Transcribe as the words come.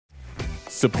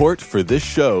Support for this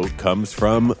show comes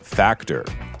from Factor.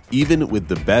 Even with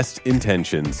the best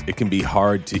intentions, it can be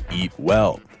hard to eat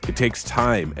well. It takes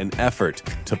time and effort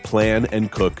to plan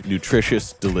and cook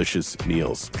nutritious, delicious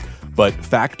meals. But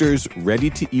Factor's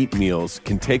ready-to-eat meals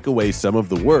can take away some of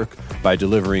the work by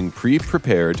delivering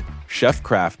pre-prepared,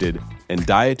 chef-crafted, and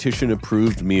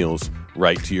dietitian-approved meals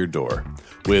right to your door.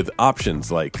 With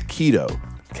options like keto,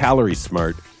 calorie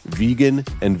smart, vegan,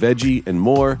 and veggie, and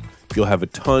more, you'll have a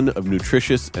ton of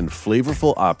nutritious and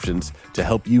flavorful options to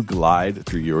help you glide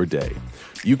through your day.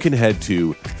 You can head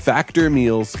to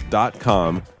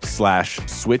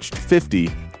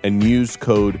factormeals.com/switched50 and use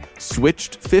code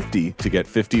SWITCHED50 to get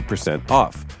 50%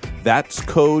 off. That's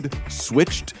code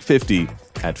SWITCHED50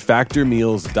 at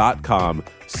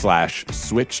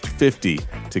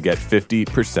factormeals.com/switched50 to get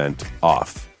 50%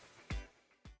 off.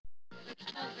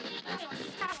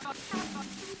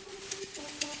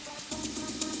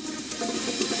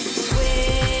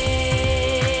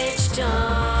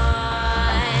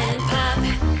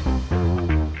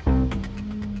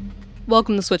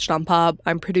 Welcome to Switched on Pop.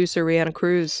 I'm producer Rihanna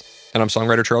Cruz. And I'm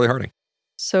songwriter Charlie Harding.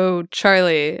 So,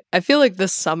 Charlie, I feel like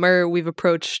this summer we've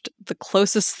approached the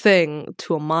closest thing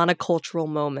to a monocultural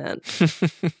moment.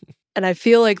 And I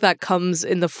feel like that comes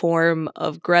in the form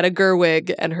of Greta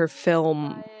Gerwig and her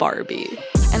film Barbie.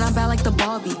 And I'm bad like the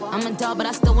Barbie. I'm a doll, but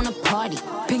I still want to party.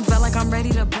 Pink felt like I'm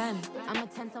ready to bend. I'm a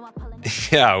 10, so I pull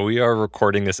it. Yeah, we are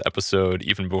recording this episode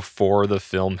even before the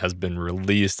film has been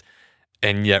released.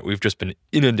 And yet we've just been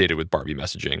inundated with Barbie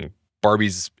messaging.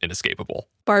 Barbie's inescapable.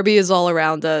 Barbie is all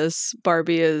around us.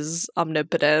 Barbie is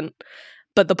omnipotent.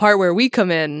 But the part where we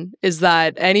come in is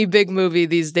that any big movie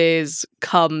these days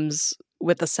comes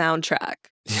with a soundtrack.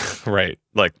 Right.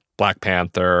 Like Black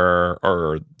Panther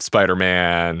or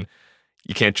Spider-Man.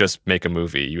 You can't just make a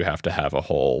movie. You have to have a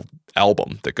whole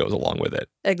album that goes along with it.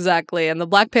 Exactly. And the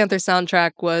Black Panther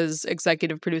soundtrack was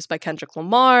executive produced by Kendrick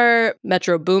Lamar.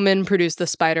 Metro Boomin produced the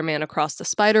Spider-Man Across the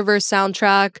Spider-Verse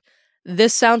soundtrack.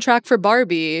 This soundtrack for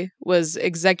Barbie was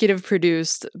executive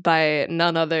produced by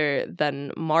none other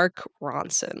than Mark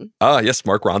Ronson. Yes,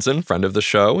 Mark Ronson, friend of the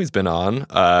show. He's been on,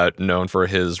 known for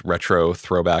his retro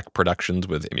throwback productions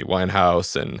with Amy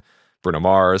Winehouse and Bruno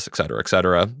Mars, et cetera, et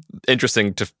cetera.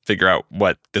 Interesting to figure out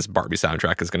what this Barbie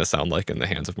soundtrack is going to sound like in the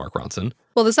hands of Mark Ronson.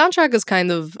 Well, the soundtrack is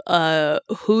kind of a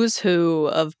who's who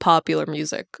of popular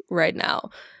music right now.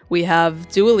 We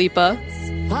have Dua Lipa.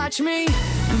 Watch me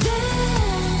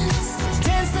dance,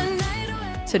 dance the night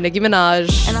away. To Nicki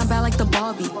Minaj. And I'm bad like the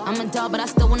Barbie. I'm a doll, but I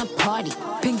still want to party.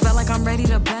 Pink felt like I'm ready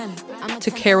to bend. To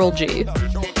Karol G.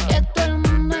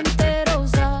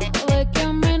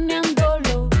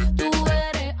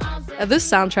 This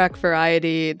soundtrack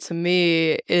variety, to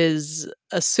me, is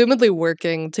assumedly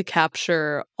working to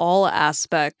capture all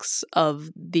aspects of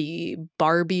the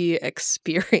Barbie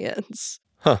experience.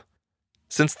 Huh.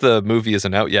 Since the movie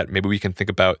isn't out yet, maybe we can think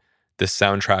about this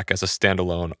soundtrack as a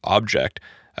standalone object,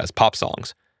 as pop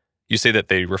songs. You say that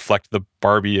they reflect the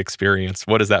Barbie experience.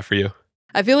 What is that for you?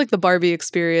 I feel like the Barbie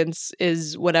experience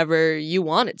is whatever you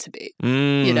want it to be.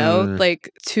 You know, like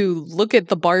to look at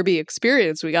the Barbie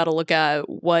experience, we got to look at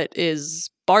what is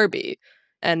Barbie.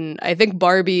 And I think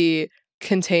Barbie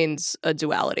contains a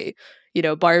duality. You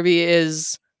know, Barbie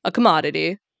is a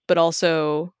commodity, but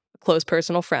also a close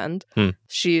personal friend.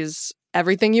 She's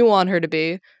everything you want her to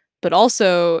be, but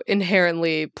also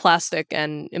inherently plastic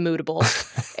and immutable.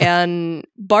 And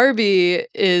Barbie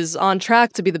is on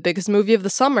track to be the biggest movie of the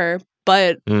summer,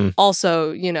 but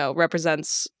also, you know,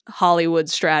 represents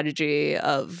Hollywood's strategy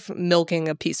of milking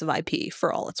a piece of IP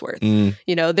for all it's worth.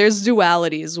 You know, there's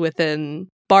dualities within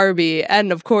Barbie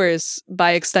and, of course,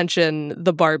 by extension,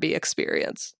 the Barbie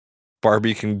experience.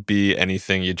 Barbie can be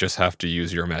anything. You just have to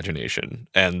use your imagination.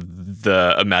 And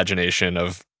the imagination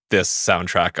of this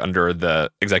soundtrack under the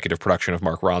executive production of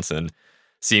Mark Ronson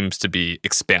seems to be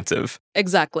expansive.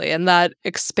 Exactly. And that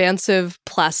expansive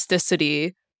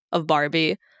plasticity of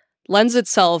Barbie lends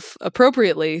itself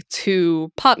appropriately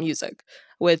to pop music,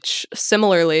 which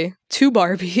similarly to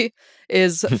Barbie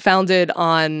is founded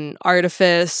on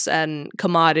artifice and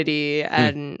commodity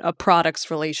and a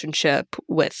product's relationship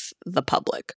with the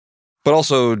public. But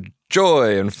also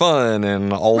joy and fun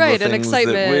and all the things and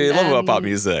excitement that we love about and pop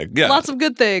music. Yeah. Lots of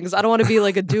good things. I don't want to be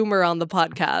like a doomer on the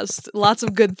podcast. Lots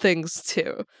of good things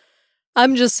too.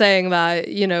 I'm just saying that,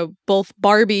 you know, both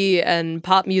Barbie and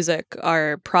pop music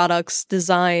are products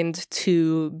designed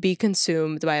to be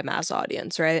consumed by a mass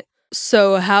audience, right?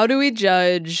 So how do we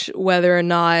judge whether or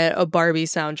not a Barbie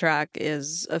soundtrack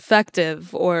is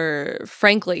effective or,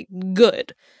 frankly,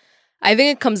 good? I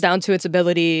think it comes down to its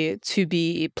ability to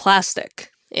be plastic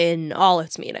in all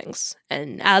its meanings.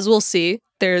 And as we'll see,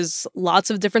 There's lots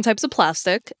of different types of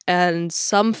plastic, and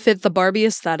some fit the Barbie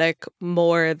aesthetic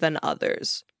more than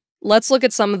others. Let's look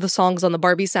at some of the songs on the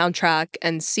Barbie soundtrack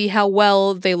and see how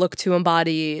well they look to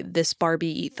embody this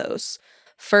Barbie ethos.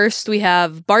 First, we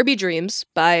have Barbie Dreams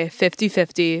by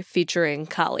 50/50 featuring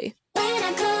Kali. When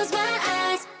I close my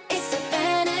eyes, it's a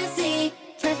fantasy.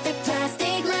 Perfect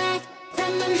plastic life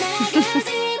from a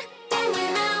magazine. Then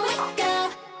when I wake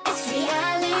up, it's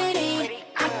reality.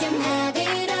 I can have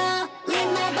it all.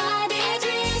 Live my Barbie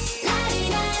dreams.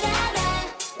 La-di-da-da-da,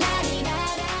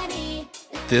 la-di-da-da-dee.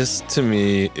 This to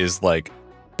me is like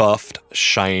buffed,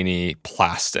 shiny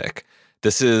plastic.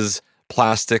 This is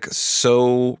plastic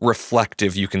so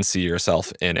reflective you can see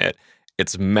yourself in it.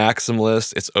 It's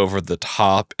maximalist, it's over the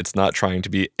top, it's not trying to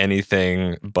be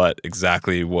anything but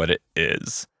exactly what it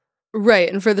is.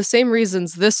 Right, and for the same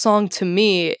reasons, this song to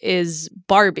me is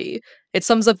Barbie. It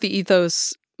sums up the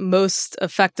ethos most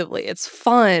effectively. It's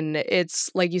fun, it's,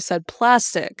 like you said,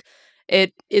 plastic.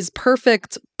 It is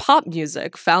perfect pop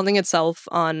music, founding itself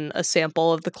on a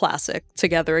sample of the classic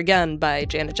Together Again by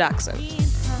Janet Jackson.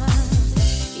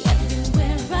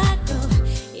 Everywhere I go,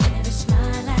 every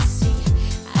smile I see,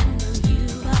 I know you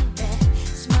are there,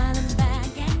 smiling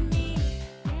back at me.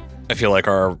 I feel like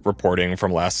our reporting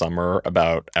from last summer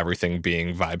about everything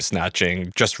being vibe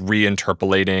snatching, just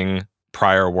reinterpolating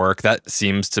prior work, that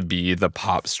seems to be the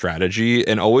pop strategy.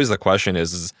 And always the question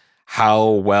is how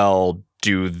well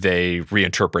do they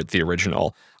reinterpret the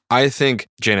original? I think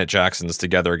Janet Jackson's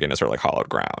Together Again is sort of like hollowed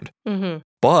ground. Mm-hmm.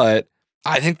 But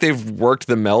I think they've worked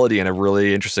the melody in a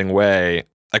really interesting way.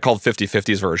 I called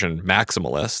 50/50's version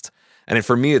maximalist. And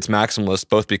for me, it's maximalist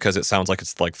both because it sounds like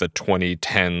it's like the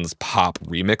 2010s pop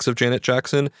remix of Janet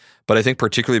Jackson, but I think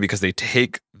particularly because they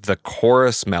take the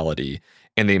chorus melody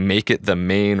and they make it the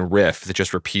main riff that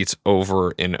just repeats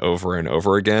over and over and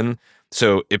over again.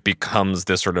 So it becomes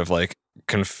this sort of like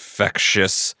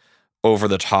confectious, over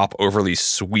the top, overly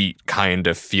sweet kind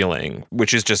of feeling,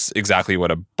 which is just exactly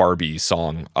what a Barbie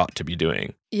song ought to be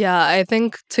doing. Yeah, I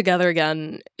think Together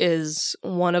Again is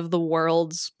one of the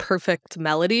world's perfect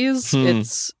melodies.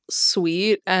 It's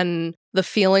sweet, and the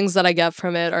feelings that I get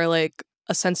from it are like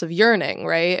a sense of yearning,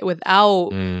 right?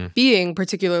 Without being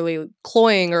particularly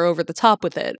cloying or over the top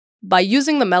with it. By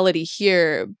using the melody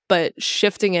here, but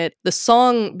shifting it, the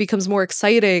song becomes more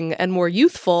exciting and more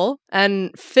youthful and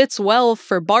fits well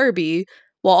for Barbie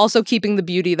while also keeping the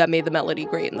beauty that made the melody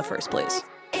great in the first place.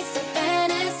 It's a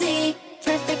fantasy,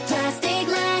 perfect plastic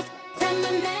life from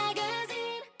a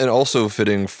magazine. And also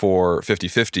fitting for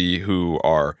 50/50, who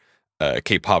are a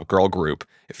K-pop girl group,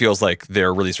 it feels like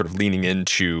they're really sort of leaning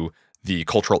into the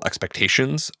cultural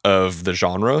expectations of the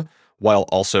genre, while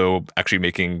also actually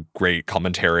making great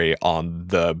commentary on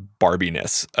the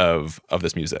Barbiness of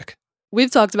this music.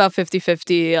 We've talked about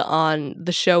 50/50 on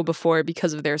the show before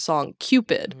because of their song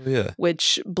Cupid,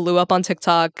 which blew up on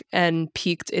TikTok and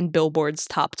peaked in Billboard's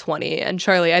top 20. And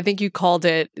Charlie, I think you called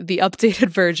it the updated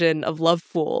version of Love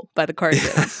Fool by the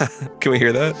Cardigans. Can we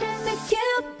hear that?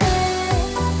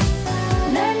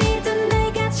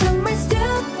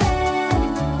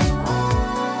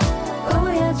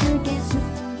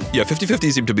 Yeah,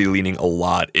 50/50 seem to be leaning a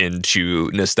lot into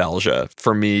nostalgia.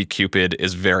 For me, Cupid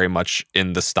is very much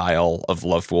in the style of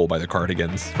Love Fool by the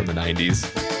Cardigans from the 90s.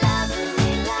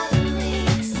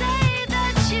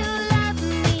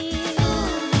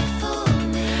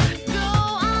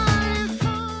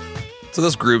 So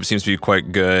this group seems to be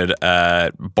quite good at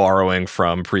borrowing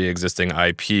from pre-existing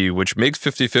IP, which makes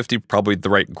 50/50 probably the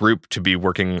right group to be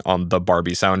working on the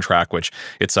Barbie soundtrack, which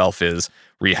itself is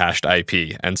rehashed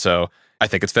IP. And so I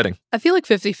think it's fitting. I feel like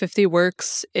 50/50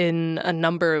 works in a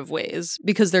number of ways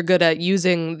because they're good at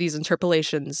using these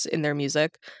interpolations in their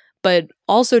music. But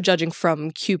also judging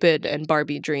from Cupid and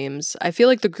Barbie Dreams, I feel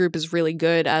like the group is really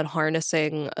good at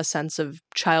harnessing a sense of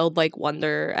childlike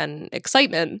wonder and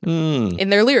excitement in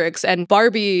their lyrics. And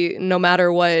Barbie, no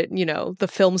matter what, you know, the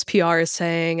film's PR is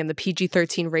saying and the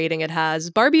PG-13 rating it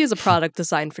has, Barbie is a product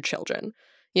designed for children.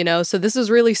 You know, so this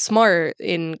is really smart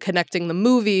in connecting the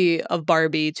movie of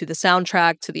Barbie to the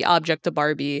soundtrack, to the object of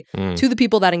Barbie, to the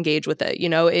people that engage with it. You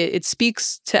know, it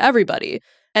speaks to everybody.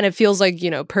 And it feels like, you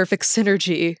know, perfect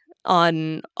synergy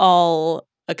on all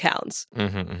accounts.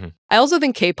 I also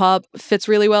think K-pop fits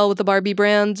really well with the Barbie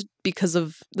brand because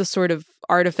of the sort of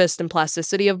artifice and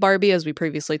plasticity of Barbie, as we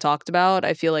previously talked about.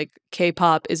 I feel like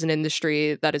K-pop is an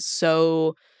industry that is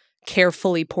so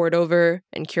carefully poured over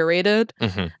and curated,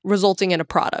 resulting in a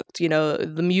product, you know,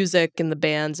 the music and the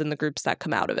bands and the groups that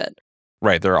come out of it.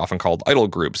 Right. They're often called idol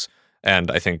groups.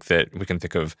 And I think that we can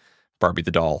think of Barbie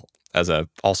the doll as a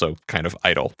also kind of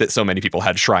idol that so many people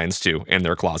had shrines to in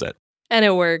their closet. And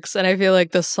it works. And I feel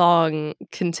like the song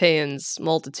contains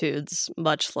multitudes,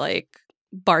 much like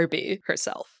Barbie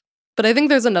herself. But I think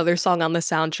there's another song on the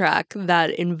soundtrack that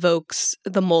invokes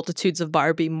the multitudes of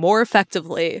Barbie more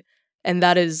effectively, and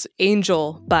that is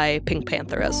Angel by Pink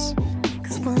Pantheress.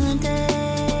 'Cause one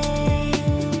day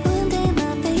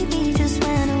my baby just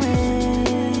ran away.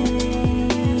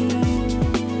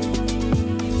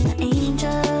 The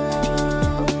angel,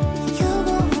 you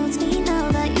won't me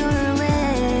now that you're away.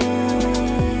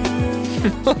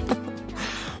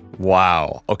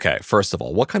 Wow. Okay, first of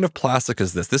all, what kind of plastic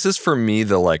is this? This is for me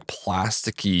the like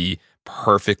plasticky,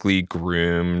 perfectly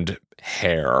groomed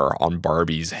hair on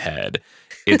Barbie's head.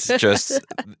 It's just,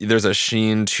 there's a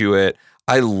sheen to it.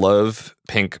 I love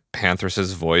Pink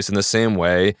Pantheress's voice in the same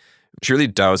way. She really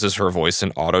douses her voice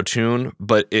in auto-tune,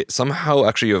 but it somehow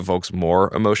actually evokes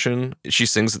more emotion. She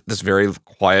sings this very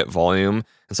quiet volume,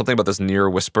 and something about this near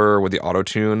whisper with the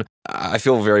auto-tune. I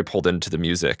feel very pulled into the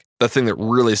music. The thing that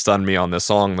really stunned me on this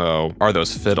song, though, are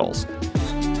those fiddles.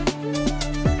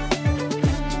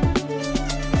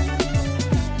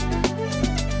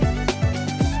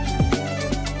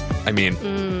 I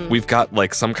mean, we've got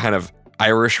like some kind of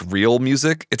Irish reel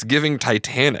music. It's giving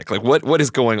Titanic. Like what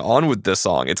is going on with this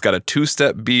song? It's got a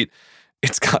two-step beat.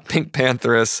 It's got Pink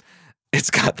Pantheress. It's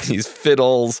got these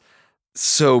fiddles.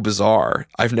 So bizarre.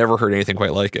 I've never heard anything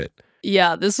quite like it.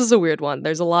 Yeah, this is a weird one.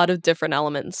 There's a lot of different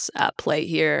elements at play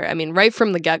here. I mean, right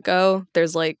from the get-go,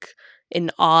 there's like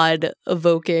an odd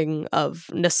evoking of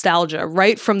nostalgia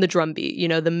right from the drum beat, you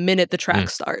know, the minute the track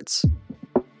starts.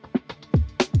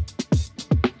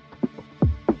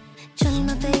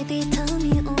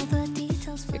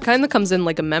 It kind of comes in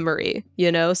like a memory,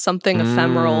 you know, something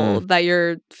ephemeral that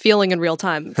you're feeling in real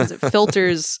time because it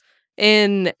filters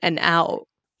in and out.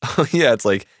 Oh, yeah, it's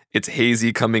like it's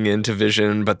hazy coming into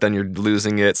vision, but then you're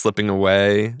losing it, slipping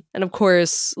away. And of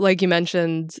course, like you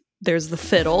mentioned, there's the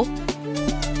fiddle.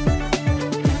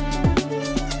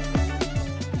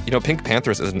 You know, Pink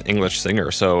Pantheress is an English singer,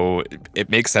 so it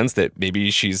makes sense that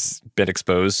maybe she's been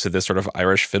exposed to this sort of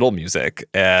Irish fiddle music.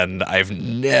 And I've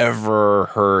never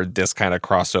heard this kind of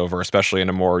crossover, especially in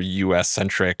a more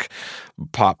US-centric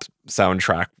pop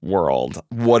soundtrack world.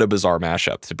 What a bizarre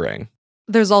mashup to bring.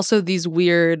 There's also these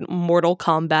weird Mortal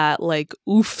Kombat like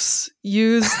oofs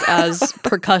used as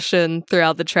percussion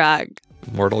throughout the track.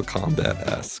 Mortal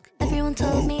Kombat-esque. Everyone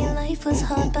told me life was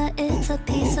hard, but it's a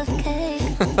piece of cake.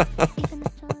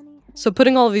 So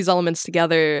putting all of these elements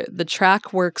together, the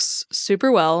track works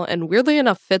super well and weirdly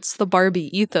enough fits the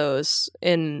Barbie ethos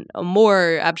in a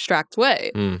more abstract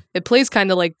way. It plays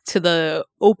kind of like to the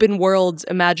open world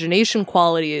imagination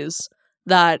qualities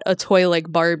that a toy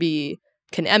like Barbie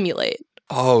can emulate.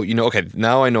 Oh, you know, okay,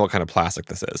 now I know what kind of plastic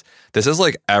this is. This is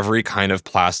like every kind of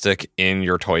plastic in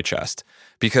your toy chest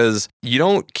because you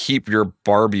don't keep your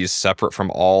Barbies separate from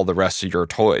all the rest of your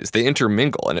toys. They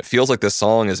intermingle, and it feels like this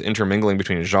song is intermingling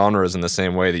between genres in the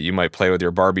same way that you might play with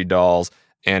your Barbie dolls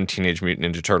and Teenage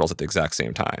Mutant Ninja Turtles at the exact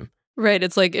same time. Right,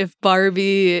 it's like if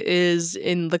Barbie is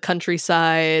in the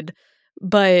countryside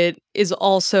but is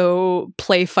also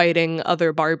play fighting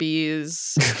other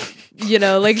Barbies. You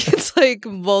know, like it's like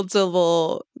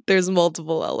there's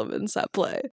multiple elements at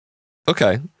play.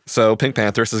 Okay, so Pink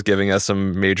Pantheress is giving us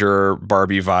some major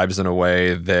Barbie vibes in a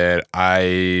way that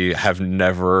I have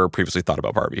never previously thought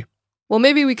about Barbie. Well,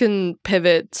 maybe we can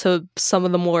pivot to some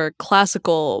of the more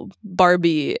classical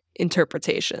Barbie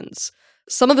interpretations.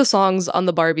 Some of the songs on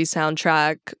the Barbie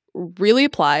soundtrack really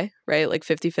apply, right? Like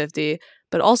 50-50.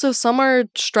 But also some are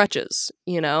stretches,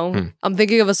 you know? I'm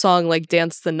thinking of a song like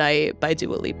Dance the Night by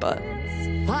Dua Lipa.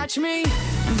 Watch me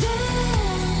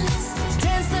dance,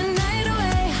 dance the night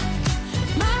away.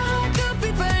 My heart could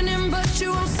be burning, but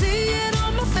you won't see it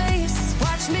on my face.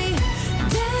 Watch me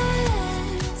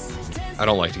dance. I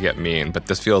don't like to get mean, but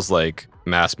this feels like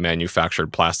mass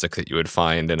manufactured plastic that you would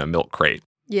find in a milk crate.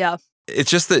 Yeah.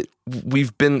 It's just that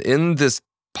we've been in this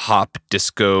pop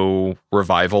disco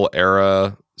revival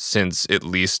era since at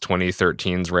least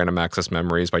 2013's Random Access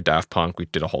Memories by Daft Punk. We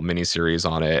did a whole mini-series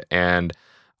on it. And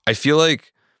I feel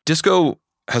like disco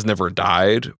has never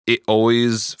died. It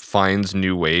always finds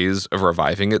new ways of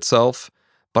reviving itself.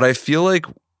 But I feel like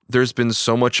there's been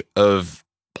so much of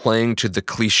playing to the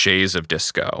cliches of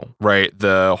disco, right?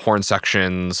 The horn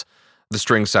sections, the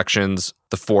string sections,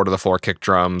 the 4-to-the-floor kick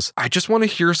drums. I just want to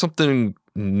hear something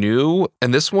new.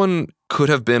 And this one could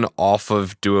have been off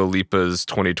of Dua Lipa's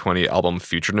 2020 album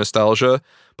Future Nostalgia,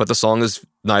 but the song is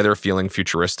neither feeling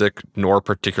futuristic nor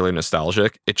particularly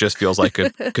nostalgic. It just feels like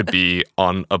it could be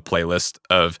on a playlist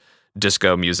of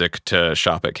disco music to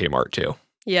shop at Kmart too.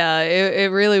 Yeah,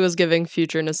 it really was giving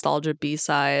Future Nostalgia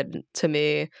B-side to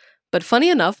me. But funny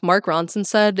enough, Mark Ronson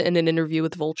said in an interview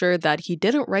with Vulture that he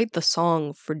didn't write the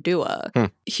song for Dua.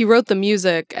 He wrote the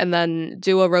music, and then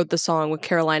Dua wrote the song with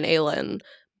Caroline Aylan.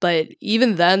 But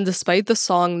even then, despite the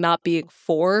song not being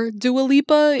for Dua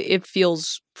Lipa, it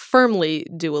feels firmly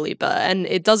Dua Lipa. And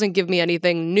it doesn't give me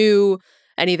anything new,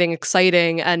 anything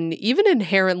exciting, and even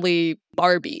inherently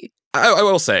Barbie. I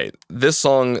will say, this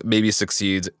song maybe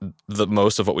succeeds the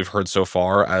most of what we've heard so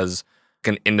far as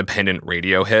an independent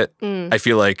radio hit. I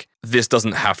feel like this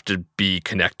doesn't have to be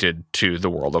connected to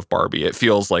the world of Barbie. It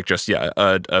feels like just,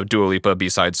 a Dua Lipa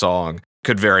B-side song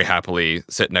could very happily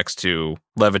sit next to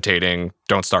Levitating,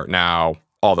 Don't Start Now,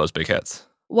 all those big hits.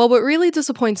 Well, what really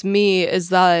disappoints me is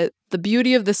that the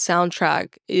beauty of this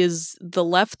soundtrack is the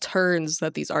left turns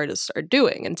that these artists are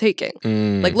doing and taking.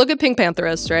 Like, look at Pink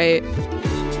Pantherist, right?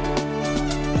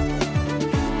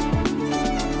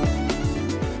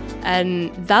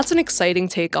 And that's an exciting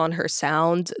take on her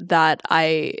sound that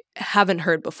I haven't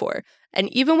heard before. And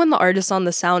even when the artists on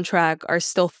the soundtrack are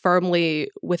still firmly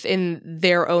within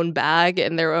their own bag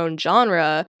and their own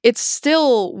genre, it's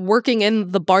still working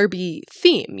in the Barbie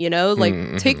theme, you know?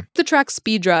 Like, take the track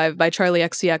Speed Drive by Charlie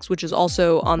XCX, which is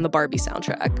also on the Barbie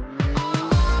soundtrack.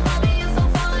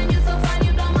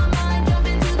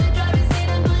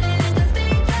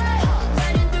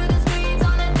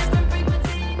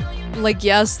 Like,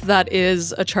 yes, that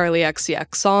is a Charlie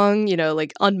XCX song, you know,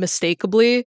 like,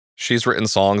 unmistakably. She's written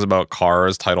songs about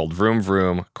cars titled Vroom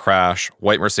Vroom, Crash,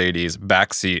 White Mercedes,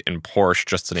 Backseat, and Porsche,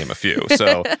 just to name a few.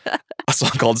 So a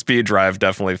song called Speed Drive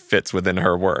definitely fits within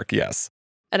her work, yes.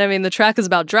 And I mean, the track is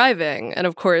about driving. And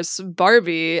of course,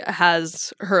 Barbie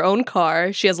has her own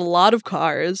car. She has a lot of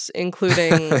cars,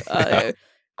 including a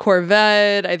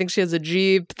Corvette. I think she has a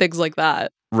Jeep, things like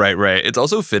that. Right. It's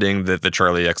also fitting that the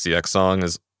Charlie XCX song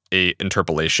is a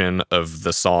interpolation of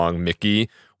the song Mickey,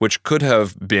 which could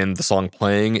have been the song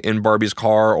playing in Barbie's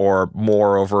car, or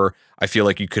moreover, I feel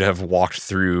like you could have walked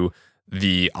through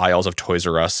the aisles of Toys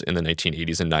R Us in the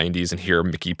 1980s and 90s and hear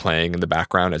Mickey playing in the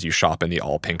background as you shop in the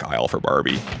all-pink aisle for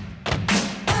Barbie.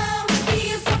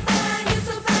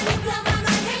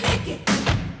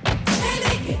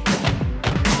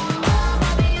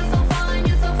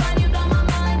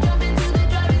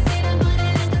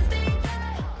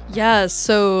 Yeah,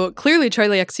 so clearly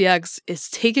Charlie XCX is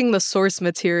taking the source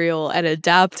material and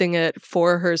adapting it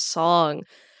for her song.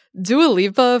 Dua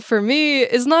Lipa, for me,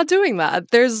 is not doing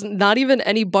that. There's not even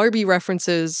any Barbie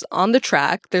references on the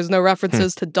track. There's no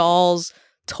references to dolls,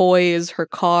 toys, her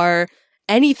car,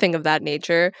 anything of that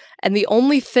nature. And the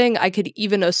only thing I could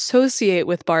even associate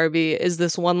with Barbie is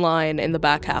this one line in the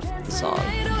back half of the song.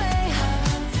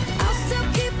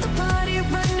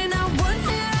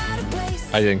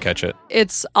 I didn't catch it.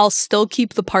 It's, I'll still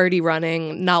keep the party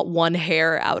running, not one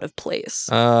hair out of place.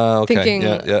 Okay. Thinking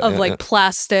of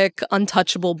plastic,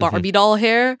 untouchable Barbie doll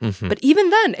hair. But even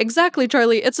then, exactly,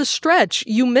 Charlie, it's a stretch.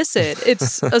 You miss it.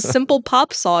 It's a simple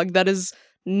pop song that is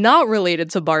not related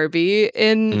to Barbie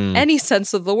in any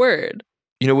sense of the word.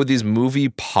 You know, with these movie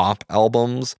pop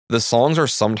albums, the songs are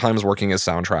sometimes working as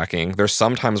soundtracking. They're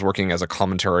sometimes working as a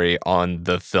commentary on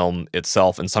the film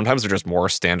itself. And sometimes they're just more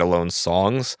standalone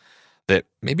songs that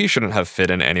maybe shouldn't have fit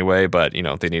in anyway, but, you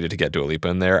know, they needed to get Dua Lipa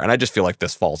in there. And I just feel like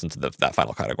this falls into that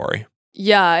final category.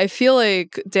 Yeah, I feel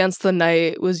like Dance the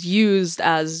Night was used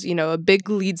as, you know, a big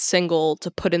lead single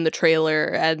to put in the trailer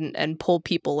and pull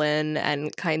people in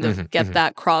and kind of get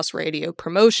that cross radio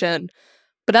promotion.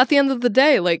 But at the end of the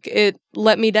day, like, it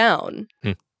let me down.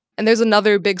 And there's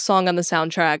another big song on the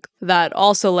soundtrack that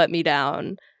also let me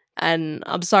down. And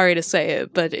I'm sorry to say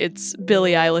it, but it's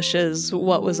Billie Eilish's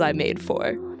What Was I Made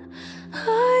For?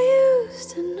 I used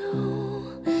to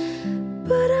know,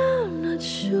 but I'm not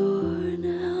sure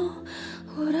now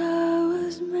what I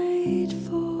was made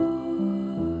for.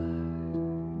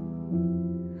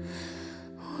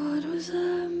 What was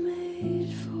I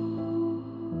made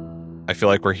for? I feel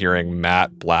like we're hearing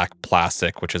matte black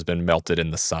plastic, which has been melted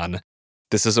in the sun.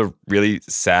 This is a really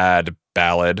sad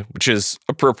ballad, which is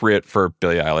appropriate for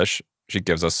Billie Eilish. She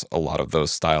gives us a lot of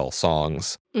those style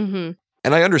songs.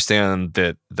 And I understand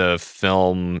that the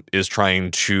film is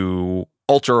trying to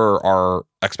alter our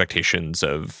expectations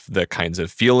of the kinds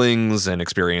of feelings and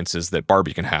experiences that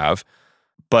Barbie can have.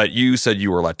 But you said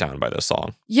you were let down by this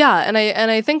song. Yeah, and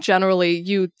I think generally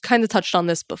you kind of touched on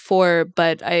this before,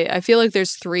 but I feel like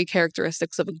there's three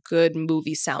characteristics of a good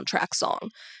movie soundtrack song.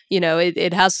 You know,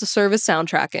 it has to serve as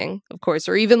soundtracking, of course,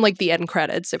 or even like the end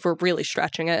credits if we're really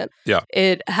stretching it. Yeah.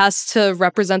 It has to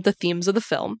represent the themes of the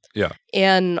film. Yeah.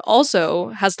 And also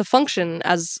has to function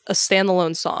as a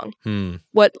standalone song.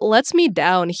 What lets me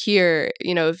down here,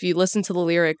 you know, if you listen to the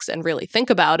lyrics and really think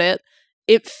about it,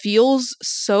 it feels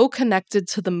so connected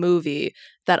to the movie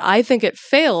that I think it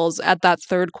fails at that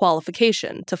third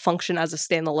qualification to function as a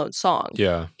standalone song.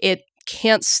 Yeah. It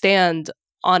can't stand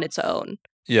on its own.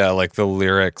 Yeah, like the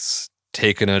lyrics,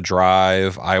 taking a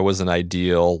drive, I was an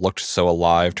ideal, looked so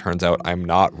alive, turns out I'm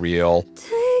not real.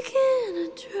 Taking a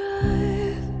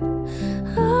drive,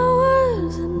 I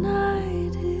was an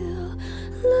ideal,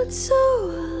 looked so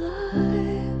alive.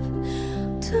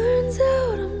 Turns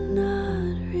out I'm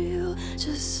not real,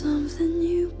 just something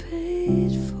you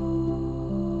paid for.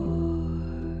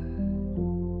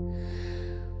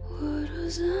 What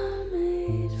was I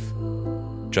made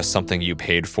for? Just something you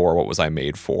paid for, what was I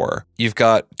made for? You've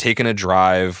got taking a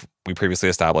drive. We previously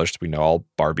established we know all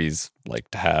Barbies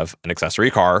like to have an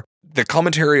accessory car. The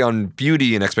commentary on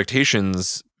beauty and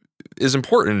expectations is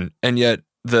important, and yet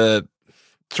the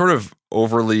sort of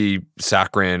overly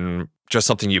saccharine, just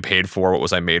something you paid for, what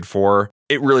was I made for,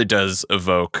 it really does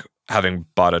evoke having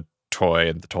bought a toy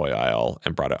in the toy aisle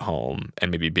and brought it home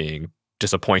and maybe being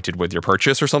disappointed with your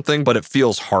purchase or something, but it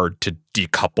feels hard to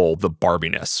decouple the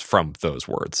Barbiness from those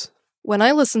words. When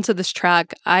I listen to this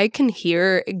track, I can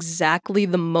hear exactly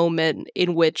the moment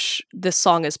in which this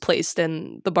song is placed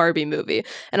in the Barbie movie.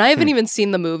 And I haven't even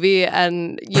seen the movie,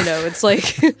 and, you know, it's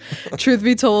like, truth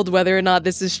be told, whether or not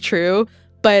this is true,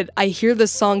 but I hear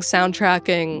this song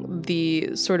soundtracking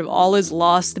the sort of all is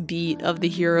lost beat of the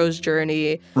hero's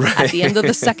journey at the end of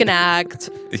the second act,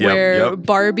 where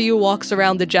Barbie walks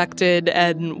around dejected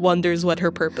and wonders what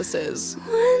her purpose is.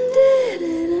 When did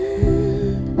it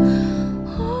end?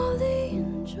 All the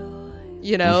enjoyment.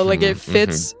 You know, like it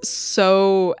fits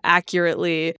so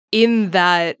accurately in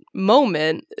that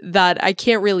moment that I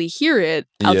can't really hear it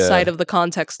outside of the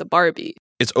context of Barbie.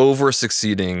 It's over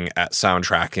succeeding at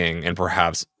soundtracking and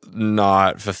perhaps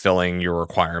not fulfilling your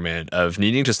requirement of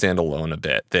needing to stand alone a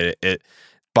bit. That it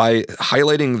by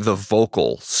highlighting the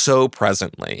vocal so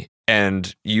presently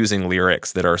and using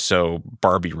lyrics that are so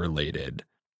Barbie related,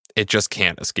 it just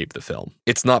can't escape the film.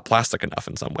 It's not plastic enough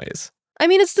in some ways. I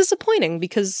mean, it's disappointing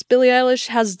because Billie Eilish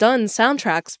has done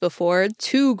soundtracks before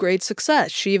to great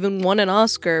success. She even won an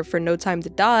Oscar for No Time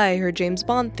to Die, her James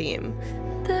Bond theme.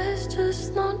 There's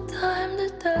just no time to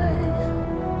die.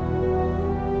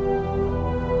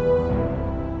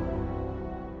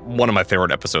 One of my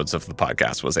favorite episodes of the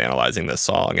podcast was analyzing this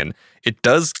song, and it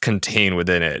does contain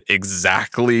within it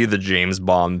exactly the James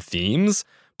Bond themes,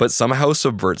 but somehow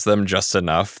subverts them just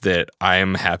enough that I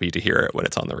am happy to hear it when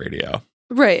it's on the radio.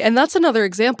 Right, and that's another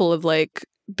example of like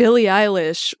Billie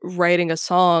Eilish writing a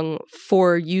song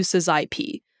for use as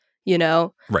IP. You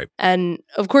know? Right. And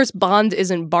of course, Bond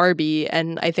isn't Barbie,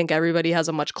 and I think everybody has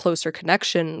a much closer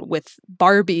connection with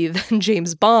Barbie than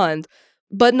James Bond.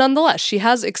 But nonetheless, she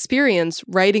has experience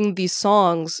writing these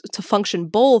songs to function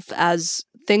both as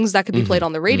things that could be played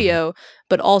on the radio,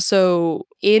 but also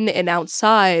in and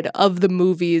outside of the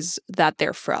movies that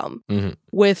they're from.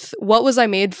 With What Was I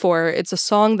Made For, it's a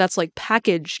song that's like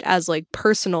packaged as like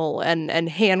personal and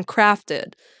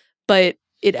handcrafted, but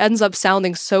it ends up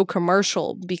sounding so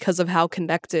commercial because of how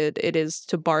connected it is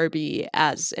to Barbie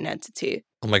as an entity.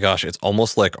 Oh my gosh, it's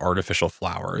almost like artificial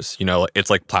flowers. You know, it's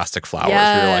like plastic flowers.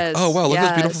 Where you're like, oh wow, look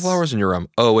at those beautiful flowers in your room.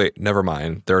 Oh wait, never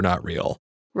mind. They're not real.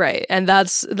 Right. And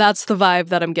that's the vibe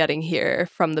that I'm getting here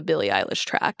from the Billie Eilish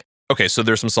track. Okay, so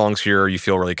there's some songs here you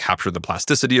feel really capture the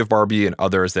plasticity of Barbie, and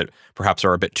others that perhaps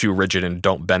are a bit too rigid and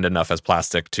don't bend enough as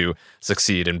plastic to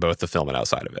succeed in both the film and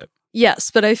outside of it.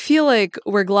 Yes, but I feel like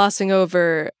we're glossing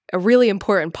over a really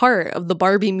important part of the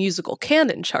Barbie musical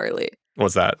canon, Charlie.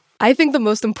 What's that? I think the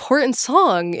most important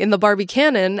song in the Barbie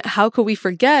canon, how could we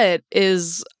forget,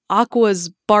 is Aqua's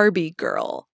Barbie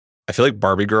Girl. I feel like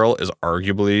Barbie Girl is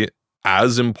arguably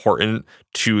as important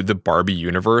to the Barbie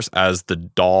universe as the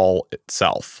doll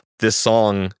itself. This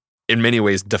song, in many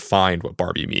ways, defined what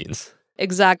Barbie means.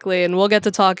 Exactly, and we'll get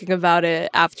to talking about it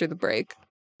after the break.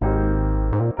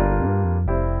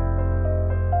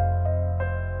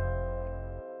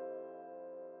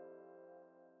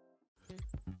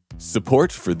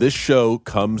 Support for this show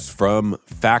comes from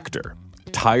Factor.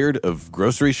 Tired of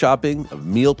grocery shopping, of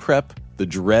meal prep, the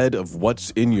dread of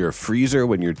what's in your freezer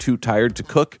when you're too tired to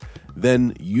cook?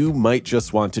 Then you might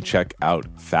just want to check out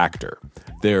Factor.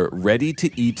 Their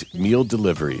ready-to-eat meal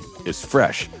delivery is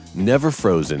fresh, never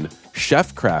frozen,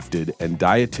 chef-crafted, and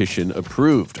dietitian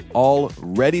approved, all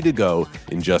ready to go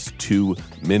in just 2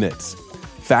 minutes.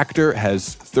 Factor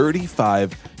has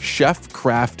 35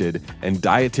 chef-crafted and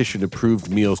dietitian-approved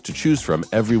meals to choose from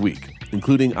every week,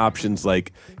 including options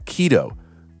like keto,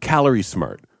 calorie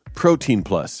smart, protein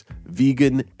plus,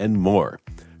 vegan, and more.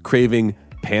 Craving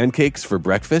pancakes for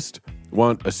breakfast?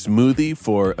 Want a smoothie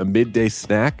for a midday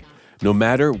snack? No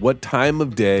matter what time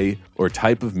of day or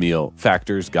type of meal,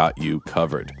 Factor's got you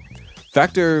covered.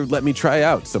 Factor let me try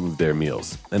out some of their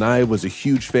meals, and I was a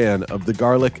huge fan of the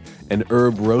garlic and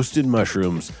herb roasted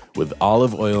mushrooms with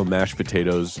olive oil mashed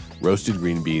potatoes, roasted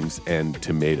green beans, and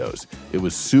tomatoes. It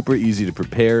was super easy to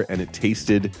prepare, and it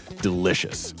tasted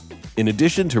delicious. In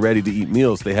addition to ready-to-eat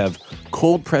meals, they have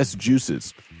cold-pressed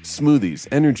juices, smoothies,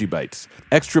 energy bites,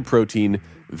 extra protein,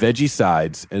 veggie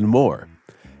sides, and more.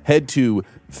 Head to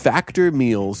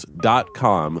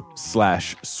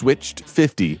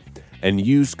factormeals.com/switched50 and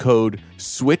use code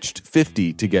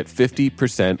SWITCHED50 to get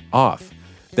 50% off.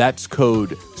 That's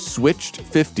code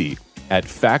SWITCHED50 at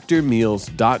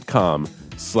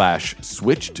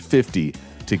factormeals.com/switched50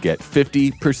 to get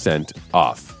 50%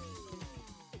 off.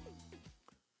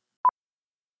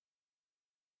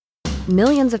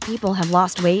 Millions of people have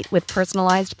lost weight with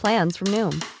personalized plans from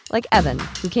Noom. Like Evan,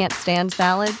 who can't stand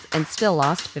salads and still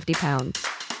lost 50 pounds.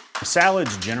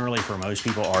 Salads generally for most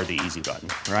people are the easy button,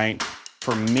 right?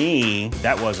 For me,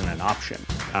 that wasn't an option.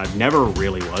 I never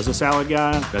really was a salad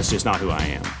guy. That's just not who I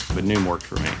am. But Noom worked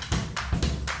for me.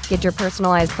 Get your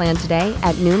personalized plan today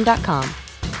at Noom.com.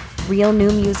 Real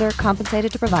Noom user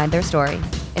compensated to provide their story.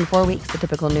 In 4 weeks, the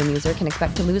typical Noom user can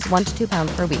expect to lose 1 to 2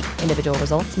 pounds per week. Individual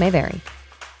results may vary.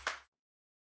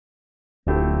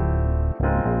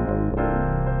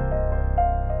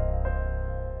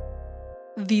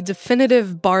 The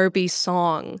definitive Barbie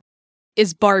song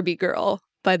is Barbie Girl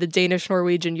by the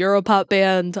Danish-Norwegian Europop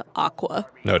band Aqua.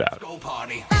 No doubt. I'm a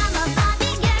Barbie girl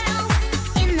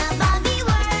in the Barbie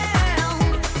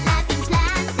world. Life in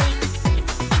plastic,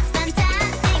 it's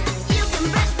fantastic. You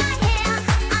can brush my hair,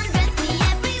 undress me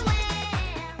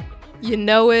everywhere. You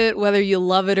know it, whether you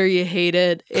love it or you hate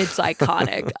it, it's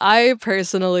iconic. I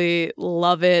personally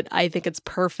love it. I think it's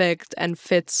perfect and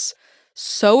fits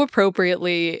so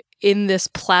appropriately in this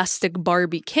plastic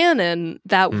Barbie canon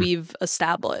that we've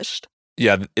established.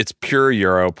 Yeah, it's pure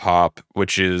Europop,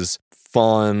 which is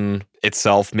fun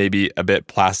itself, maybe a bit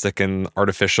plastic and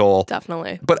artificial.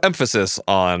 Definitely. But emphasis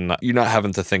on you not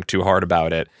having to think too hard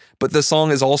about it. But the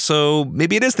song is also,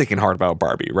 maybe it is thinking hard about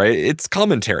Barbie, right? It's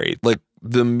commentary. Like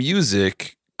the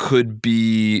music could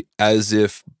be as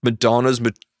if Madonna's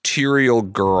Material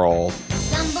Girl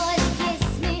Some boys kiss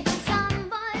me, some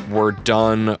boys. were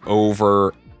done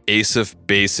over Ace of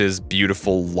Base's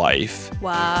Beautiful Life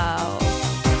Wow.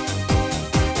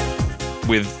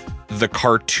 with the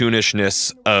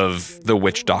cartoonishness of the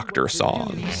Witch Doctor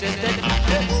song.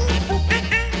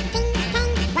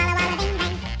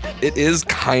 It is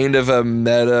kind of a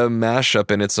meta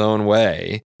mashup in its own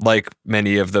way, like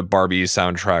many of the Barbie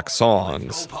soundtrack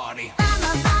songs. I'm a Barbie girl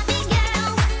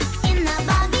in the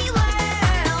Barbie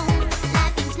world.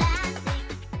 Life in plastic.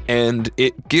 And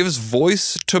it gives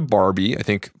voice to Barbie, I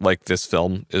think, like this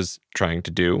film is trying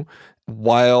to do,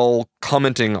 while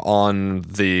commenting on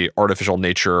the artificial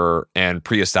nature and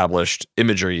pre-established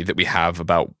imagery that we have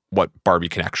about what Barbie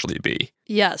can actually be.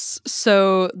 Yes.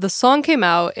 So the song came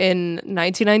out in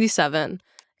 1997,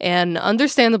 and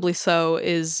understandably so,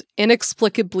 is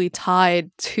inexplicably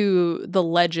tied to the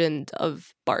legend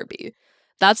of Barbie.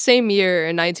 That same year,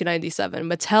 in 1997,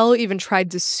 Mattel even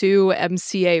tried to sue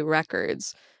MCA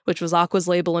Records, which was Aqua's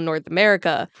label in North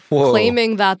America, Whoa.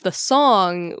 claiming that the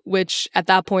song, which at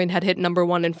that point had hit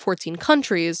 #1 in 14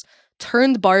 countries,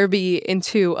 turned Barbie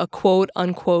into a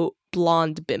quote-unquote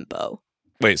blonde bimbo.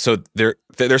 Wait, so they're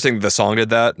saying the song did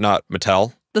that, not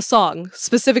Mattel? The song,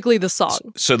 specifically the song.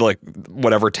 So like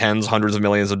whatever tens, hundreds of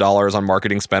millions of dollars on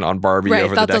marketing spent on Barbie Right,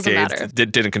 over the that doesn't decades matter.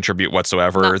 didn't contribute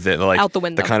whatsoever. Not That like out the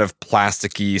window. the kind of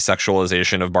plasticky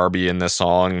sexualization of Barbie in this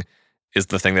song is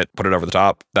the thing that put it over the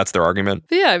top. That's their argument.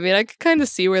 But yeah, I mean, I could kind of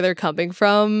see where they're coming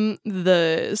from.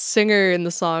 The singer in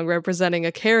the song representing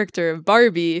a character of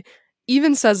Barbie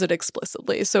even says it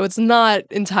explicitly, so it's not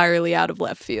entirely out of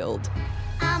left field.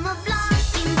 I'm a blonde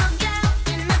bimbo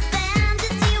girl in a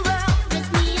fantasy world.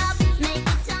 Dress me up, make it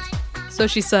tight. So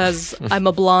she says, I'm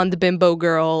a blonde bimbo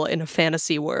girl in a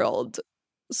fantasy world.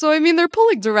 So, I mean, they're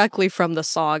pulling directly from the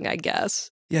song, I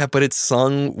guess. Yeah, but it's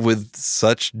sung with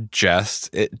such jest.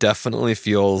 It definitely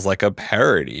feels like a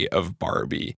parody of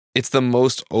Barbie. It's the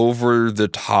most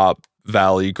over-the-top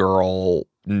Valley Girl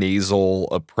nasal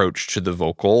approach to the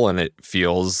vocal, and it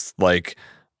feels like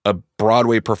a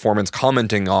Broadway performance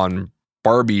commenting on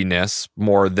Barbie-ness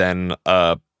more than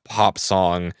a pop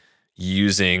song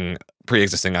using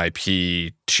pre-existing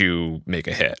IP to make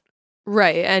a hit.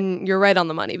 Right, and you're right on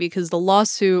the money because the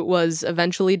lawsuit was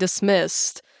eventually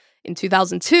dismissed in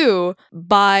 2002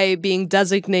 by being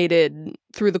designated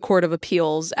through the Court of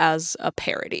Appeals as a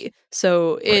parody.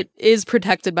 So it is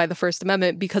protected by the First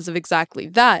Amendment because of exactly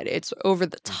that. It's over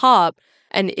the top,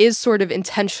 and is sort of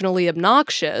intentionally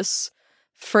obnoxious,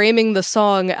 framing the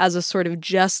song as a sort of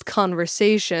jest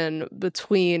conversation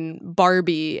between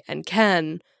Barbie and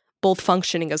Ken, both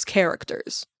functioning as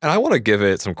characters. And I want to give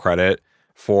it some credit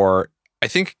for, I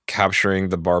think, capturing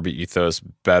the Barbie ethos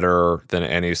better than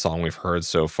any song we've heard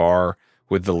so far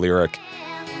with the lyric,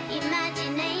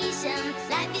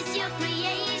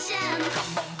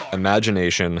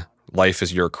 "Imagination, life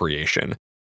is your creation."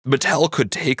 Mattel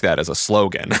could take that as a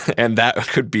slogan, and that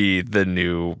could be the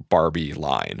new Barbie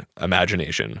line.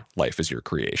 Imagination, life is your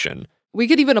creation. We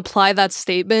could even apply that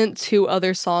statement to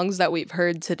other songs that we've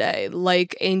heard today,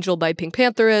 like Angel by Pink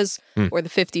Pantheress or the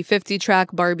 50/50 track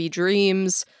Barbie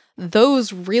Dreams.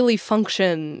 Those really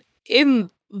function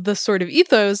in the sort of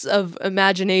ethos of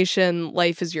imagination,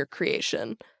 life is your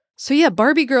creation. So yeah,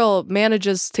 Barbie Girl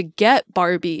manages to get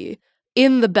Barbie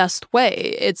in the best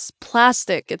way. It's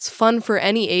plastic, it's fun for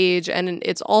any age, and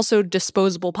it's also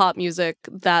disposable pop music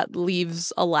that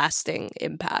leaves a lasting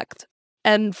impact.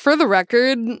 And for the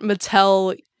record,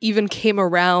 Mattel even came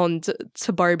around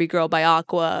to Barbie Girl by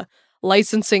Aqua,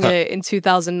 licensing it in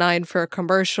 2009 for a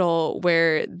commercial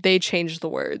where they changed the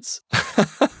words.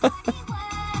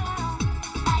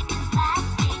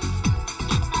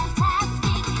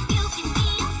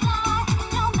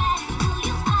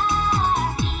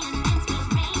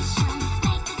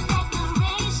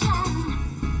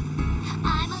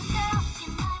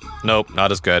 Nope,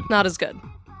 not as good. Not as good.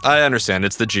 I understand.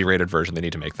 It's the G-rated version. They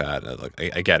need to make that.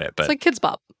 I get it. But It's like Kids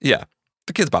Bop. yeah,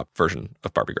 the Kids Bop version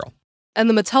of Barbie Girl. And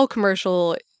the Mattel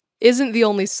commercial isn't the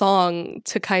only song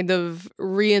to kind of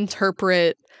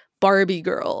reinterpret Barbie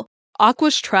Girl.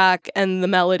 Aqua's track and the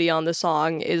melody on the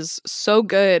song is so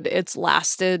good, it's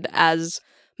lasted as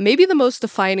maybe the most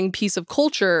defining piece of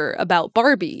culture about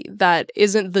Barbie that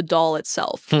isn't the doll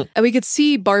itself. And we could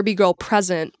see Barbie Girl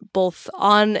present both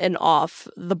on and off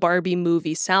the Barbie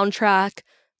movie soundtrack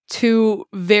to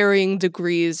varying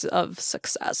degrees of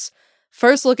success.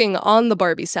 First, looking on the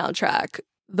Barbie soundtrack,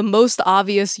 the most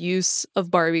obvious use of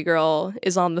Barbie Girl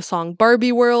is on the song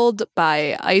Barbie World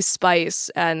by Ice Spice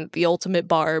and the ultimate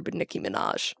Barb, Nicki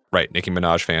Minaj. Right, Nicki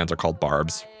Minaj fans are called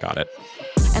Barbs. Got it.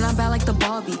 And I'm bad like the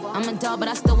Barbie. I'm a doll, but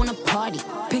I still wanna party.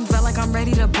 Pink felt like I'm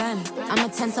ready to bend. I'm a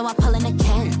 10, so I pull in a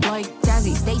Ken. Like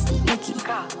Jazzy, Stacy, Nikki.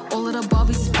 All of the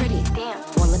Barbies is pretty.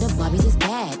 All of the Barbies is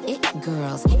bad. It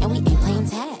girls, and we ain't playing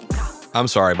tag. I'm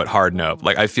sorry, but hard no.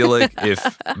 Like, I feel like if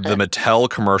the Mattel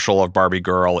commercial of Barbie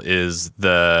Girl is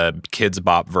the Kids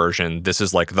Bop version, this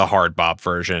is like the hard bop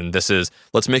version. This is,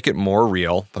 let's make it more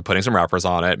real by putting some rappers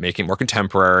on it, making it more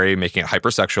contemporary, making it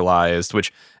hypersexualized,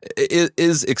 which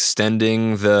is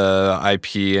extending the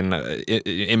IP and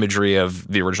imagery of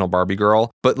the original Barbie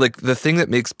Girl. But like, the thing that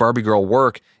makes Barbie Girl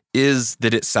work is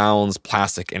that it sounds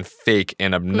plastic and fake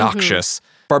and obnoxious.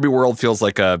 Barbie World feels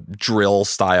like a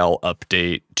drill-style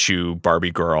update to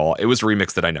Barbie Girl. It was a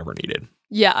remix that I never needed.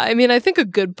 Yeah, I mean, I think a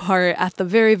good part, at the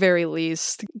very, very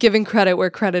least, giving credit where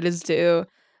credit is due,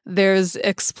 there's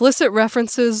explicit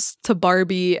references to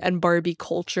Barbie and Barbie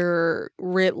culture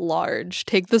writ large.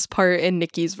 Take this part in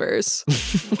Nicki's verse.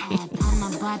 I'm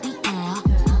a Barbie girl,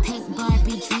 pink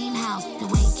Barbie dream house. The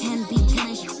way it can be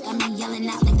finished, got me yelling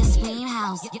out like the scream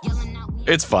house.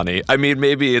 It's funny. I mean,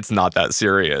 maybe it's not that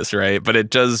serious, right? But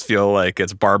it does feel like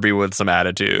it's Barbie with some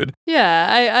attitude.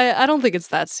 Yeah, I don't think it's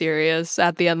that serious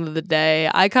at the end of the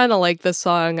day. I kind of like this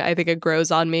song. I think it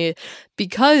grows on me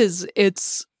because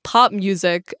it's pop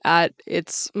music at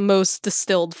its most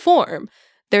distilled form.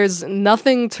 There's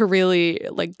nothing to really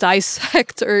like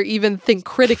dissect or even think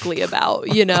critically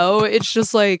about, you know? It's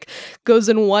just like goes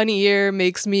in one ear,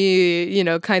 makes me, you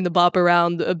know, kind of bop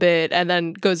around a bit and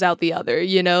then goes out the other,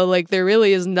 you know? Like there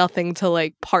really is nothing to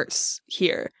like parse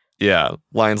here. Yeah,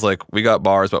 lines like, we got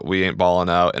bars, but we ain't balling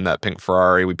out. And that pink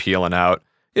Ferrari, we peeling out.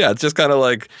 Yeah, it's just kind of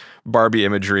like Barbie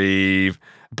imagery,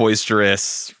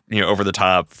 boisterous, you know, over the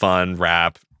top, fun,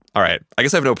 rap. All right, I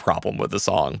guess I have no problem with the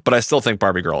song, but I still think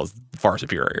Barbie Girl is far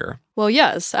superior. Well,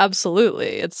 yes,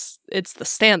 absolutely. It's the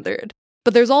standard.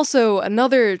 But there's also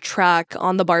another track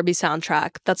on the Barbie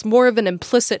soundtrack that's more of an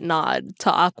implicit nod to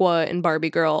Aqua and Barbie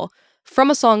Girl from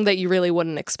a song that you really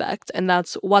wouldn't expect, and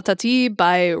that's Watati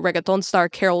by reggaeton star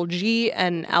Karol G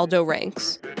and Aldo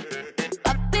Ranks.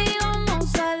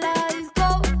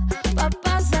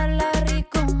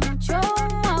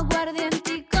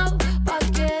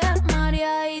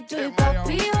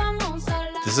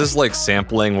 This is like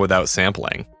sampling without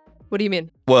sampling. What do you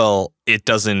mean? Well, it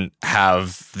doesn't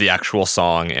have the actual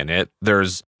song in it.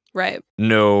 There's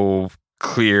no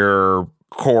clear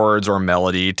chords or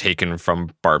melody taken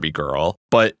from Barbie Girl,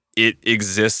 but it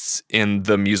exists in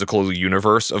the musical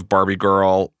universe of Barbie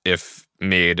Girl if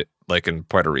made like in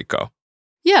Puerto Rico.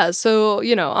 Yeah, so,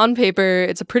 on paper,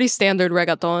 it's a pretty standard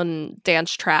reggaeton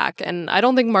dance track, and I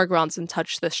don't think Mark Ronson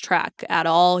touched this track at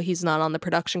all. He's not on the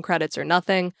production credits or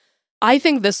nothing. I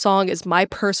think this song is my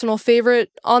personal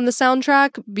favorite on the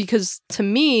soundtrack because to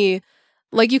me,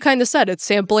 like you kind of said, it's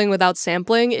sampling without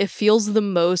sampling. It feels the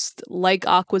most like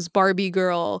Aqua's Barbie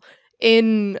Girl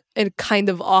in a kind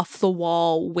of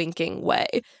off-the-wall winking way.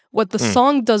 What the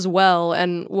song does well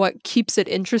and what keeps it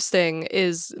interesting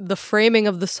is the framing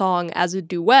of the song as a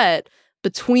duet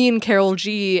between Carol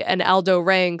G and Aldo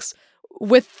Ranks,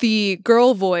 with the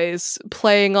girl voice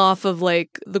playing off of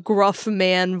like the gruff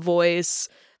man voice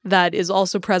that is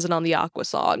also present on the Aqua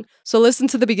song. So listen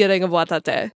to the beginning of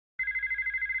Watate.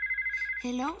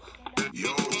 Hello?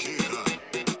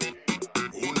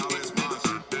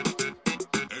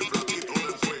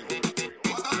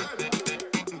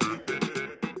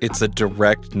 It's a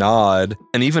direct nod,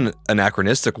 and even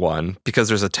anachronistic one, because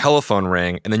there's a telephone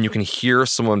ring, and then you can hear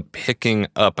someone picking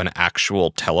up an actual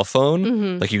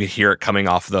telephone. Like you can hear it coming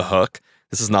off the hook.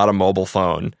 This is not a mobile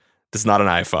phone. This is not an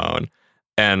iPhone.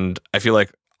 And I feel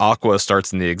like Aqua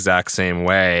starts in the exact same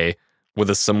way with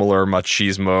a similar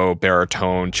machismo,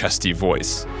 baritone, chesty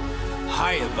voice.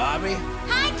 Hiya, Barbie.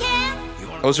 Hi, Ken.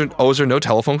 Is there no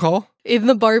telephone call? In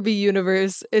the Barbie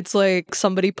universe, it's like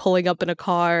somebody pulling up in a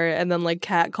car and then like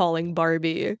cat calling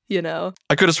Barbie, I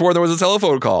could have sworn there was a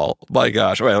telephone call. My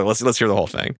gosh. Wait, let's hear the whole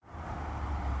thing.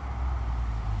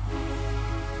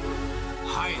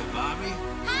 Hiya, Barbie.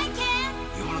 Hi, Ken.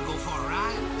 You want to go for a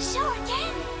ride? Sure,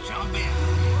 Ken. Jump in.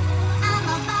 I'm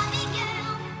a Barbie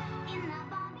girl in the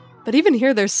Barbie. But even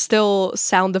here, there's still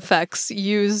sound effects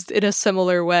used in a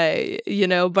similar way.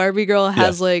 Barbie Girl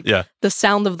has the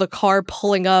sound of the car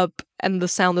pulling up and the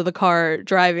sound of the car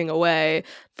driving away.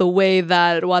 The way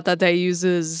that Watate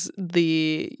uses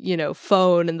the,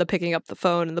 phone and the picking up the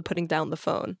phone and the putting down the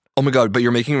phone. Oh my God, but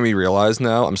you're making me realize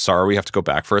now, I'm sorry, we have to go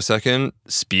back for a second.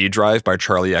 Speed Drive by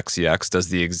Charlie XCX does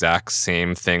the exact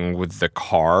same thing with the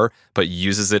car, but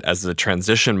uses it as a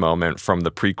transition moment from the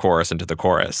pre-chorus into the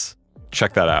chorus.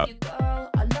 Check that out.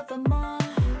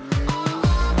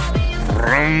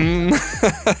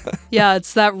 Yeah,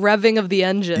 it's that revving of the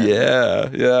engine.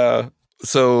 Yeah.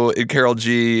 So in Carol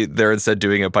G, they're instead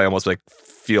doing it by almost like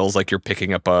feels like you're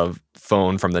picking up a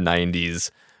phone from the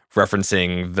 90s,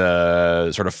 referencing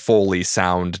the sort of Foley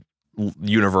sound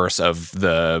universe of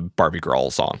the Barbie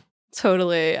Girl song.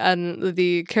 Totally. And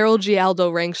the Carol G. Aldo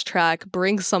Ranks track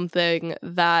brings something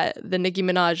that the Nicki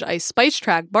Minaj Ice Spice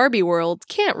track, Barbie World,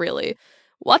 can't really.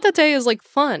 Watate is like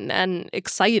fun and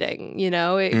exciting,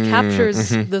 It captures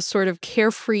the sort of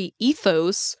carefree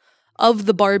ethos of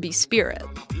the Barbie spirit.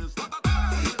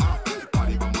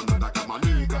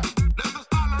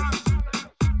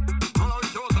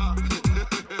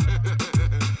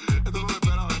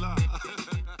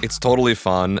 It's totally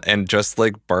fun, and just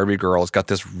like Barbie Girl, it's got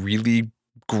this really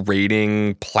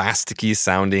grating, plasticky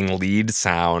sounding lead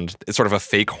sound. It's sort of a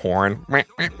fake horn.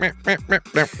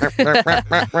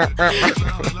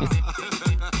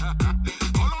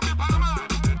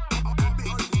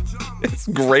 It's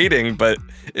grating, but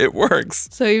it works.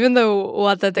 So even though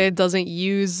Watate doesn't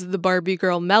use the Barbie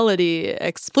Girl melody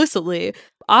explicitly,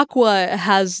 Aqua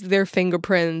has their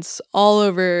fingerprints all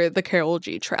over the Carol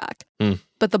G track.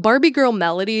 But the Barbie Girl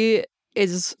melody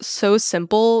is so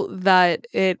simple that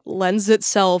it lends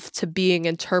itself to being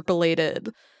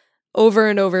interpolated over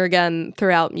and over again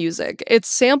throughout music. It's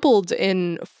sampled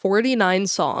in 49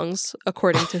 songs,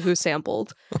 according to Who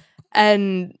Sampled.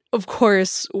 And of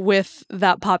course, with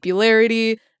that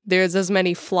popularity, there's as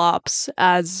many flops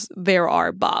as there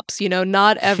are bops.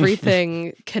 Not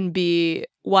everything can be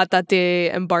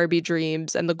Watate and Barbie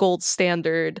Dreams and the gold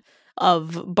standard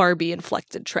of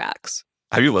Barbie-inflected tracks.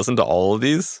 Have you listened to all of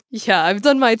these? Yeah, I've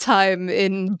done my time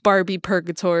in Barbie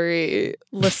purgatory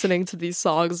listening to these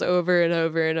songs over and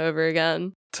over and over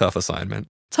again. Tough assignment.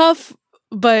 Tough,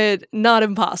 but not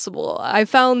impossible. I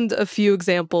found a few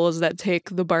examples that take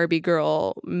the Barbie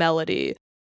Girl melody.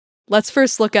 Let's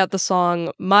first look at the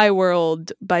song My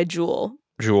World by Jewel.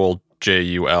 Jewel,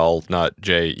 Jul, not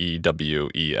Jewel,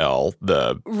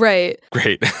 the right.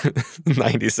 Great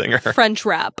 90s singer. French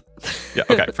rap. Yeah,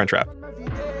 okay, French rap.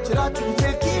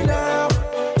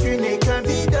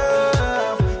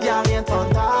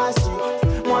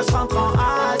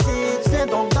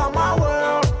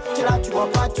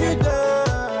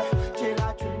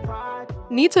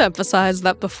 Need to emphasize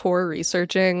that before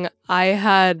researching, I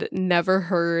had never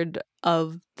heard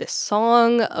of this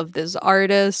song, of this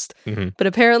artist, but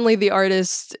apparently the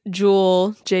artist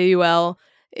Jewel, Jul,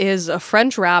 is a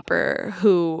French rapper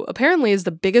who apparently is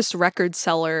the biggest record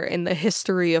seller in the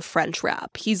history of French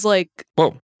rap. He's like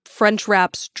French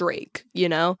raps Drake, you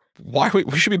know? Why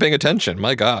we should be paying attention.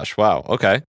 My gosh. Wow.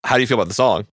 Okay. How do you feel about the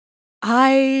song?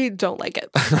 I don't like it.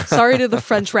 Sorry to the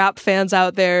French rap fans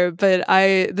out there, but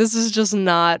this is just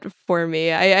not for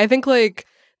me. I think like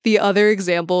the other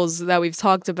examples that we've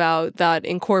talked about that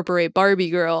incorporate Barbie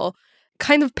Girl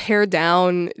kind of pare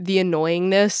down the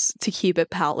annoyingness to keep it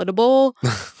palatable.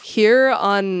 Here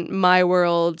on My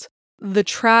World, the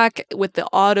track with the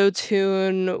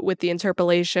auto-tune, with the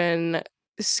interpolation,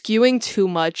 skewing too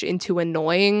much into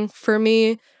annoying for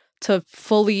me to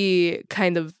fully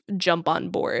kind of jump on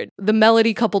board. The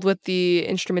melody coupled with the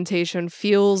instrumentation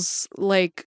feels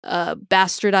like a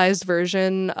bastardized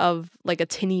version of like a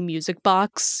tinny music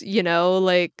box, you know,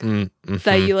 like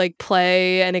that you like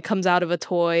play and it comes out of a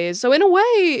toy. So in a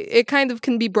way, it kind of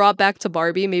can be brought back to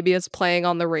Barbie. Maybe it's playing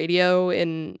on the radio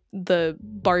in the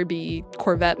Barbie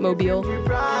Corvette mobile.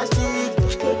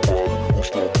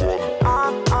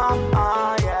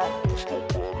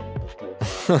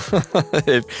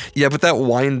 Yeah, but that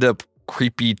wind-up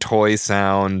creepy toy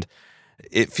sound,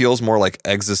 it feels more like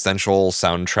existential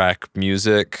soundtrack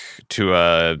music to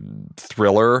a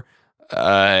thriller.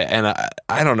 And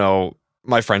I don't know,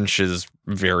 my French is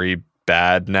very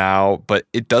bad now, but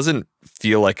it doesn't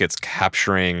feel like it's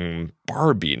capturing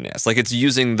Barbie-ness. Like it's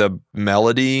using the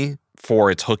melody for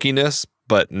its hookiness,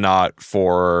 but not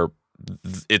for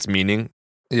its meaning.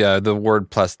 Yeah, the word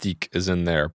plastique is in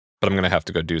there, but I'm going to have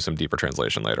to go do some deeper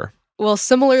translation later. Well,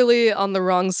 similarly, on the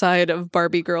wrong side of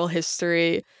Barbie Girl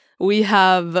history, we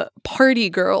have Party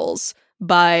Girls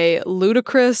by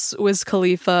Ludacris, Wiz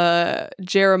Khalifa,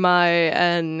 Jeremiah,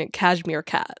 and Cashmere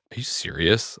Cat. Are you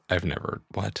serious? I've never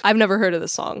heard of the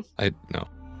song. No.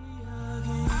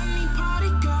 I need party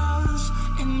girls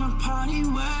in my party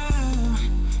world.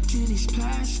 Titties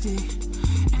plastic,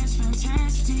 and it's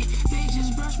fantastic. They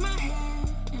just brush my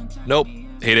hair. Nope.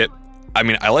 Hate it. I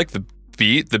mean, I like the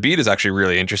beat. The beat is actually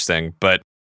really interesting, but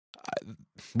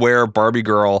where Barbie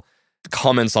Girl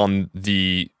comments on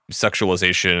the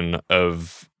sexualization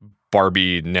of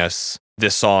Barbie-ness,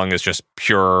 this song is just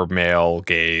pure male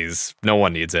gaze. No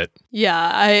one needs it.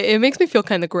 Yeah, it makes me feel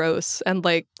kind of gross and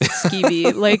like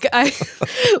skeevy. like I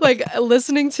like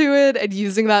listening to it and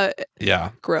using that.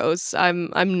 Yeah. Gross. I'm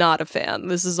not a fan.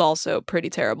 This is also pretty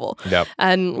terrible. Yep.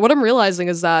 And what I'm realizing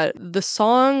is that the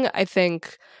song I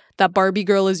think that Barbie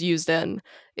Girl is used in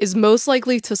is most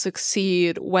likely to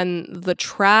succeed when the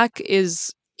track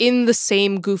is in the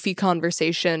same goofy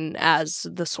conversation as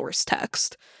the source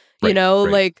text. You know,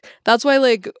 like that's why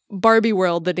like Barbie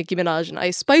World, the Nicki Minaj and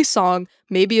Ice Spice song,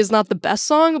 maybe is not the best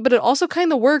song, but it also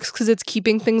kind of works because it's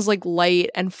keeping things like light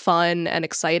and fun and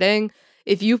exciting.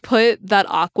 If you put that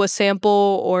Aqua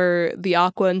sample or the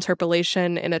Aqua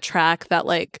interpolation in a track that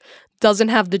like doesn't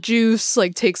have the juice,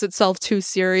 like takes itself too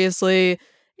seriously,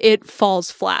 it falls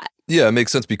flat. Yeah, it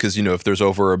makes sense because, you know, if there's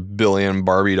over 1 billion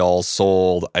Barbie dolls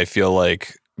sold, I feel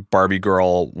like Barbie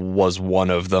Girl was one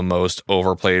of the most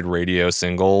overplayed radio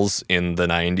singles in the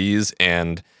 90s,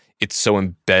 and it's so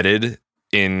embedded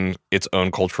in its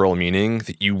own cultural meaning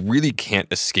that you really can't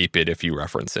escape it if you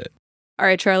reference it. All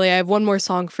right, Charlie, I have one more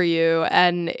song for you,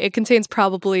 and it contains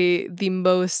probably the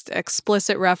most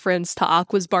explicit reference to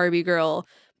Aqua's Barbie Girl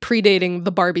predating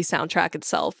the Barbie soundtrack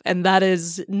itself, and that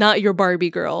is Not Your Barbie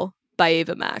Girl by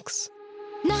Ava Max.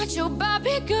 Not your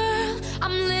Barbie girl,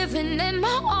 I'm living in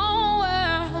my own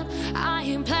world. I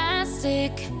am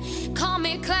plastic, call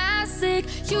me classic.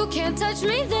 You can't touch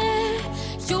me there,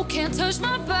 you can't touch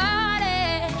my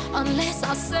body unless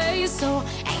I say so.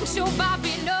 Ain't your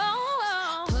Barbie, no.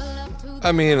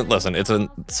 I mean, listen, it's a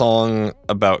song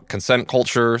about consent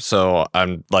culture, so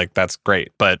I'm like, that's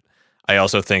great. But I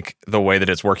also think the way that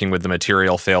it's working with the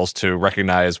material fails to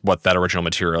recognize what that original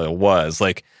material was.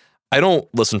 Like, I don't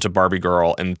listen to Barbie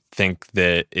Girl and think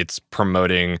that it's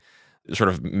promoting sort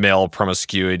of male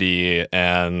promiscuity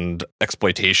and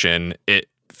exploitation. It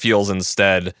feels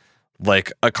instead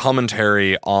like a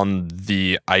commentary on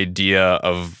the idea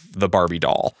of the Barbie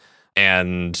doll.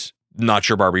 And Not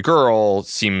Your Barbie Girl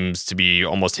seems to be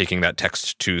almost taking that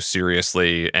text too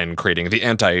seriously and creating the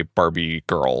anti-Barbie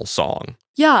Girl song.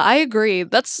 Yeah, I agree.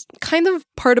 That's kind of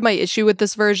part of my issue with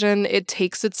this version. It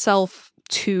takes itself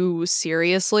too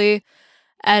seriously.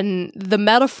 And the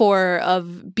metaphor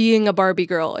of being a Barbie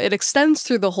girl, it extends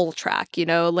through the whole track, you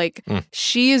know? Like,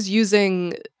 she is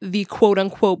using the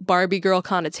quote-unquote Barbie girl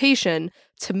connotation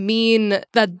to mean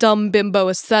that dumb bimbo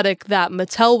aesthetic that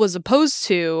Mattel was opposed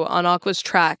to on Aqua's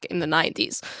track in the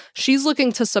 90s. She's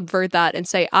looking to subvert that and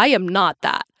say, I am not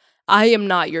that. I am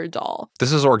not your doll.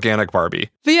 This is organic Barbie.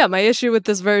 But yeah, my issue with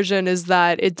this version is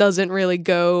that it doesn't really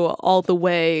go all the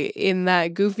way in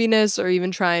that goofiness or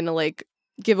even trying to like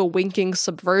give a winking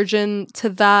subversion to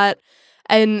that.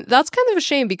 And that's kind of a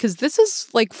shame because this is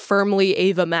like firmly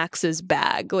Ava Max's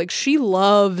bag. Like she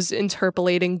loves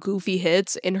interpolating goofy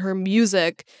hits in her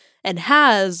music and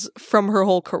has from her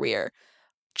whole career.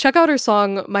 Check out her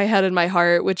song My Head and My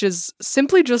Heart, which is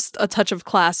simply just a touch of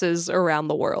classes around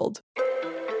the world.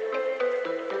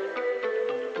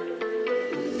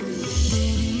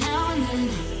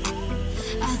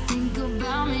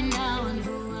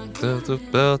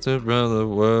 About around the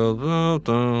world.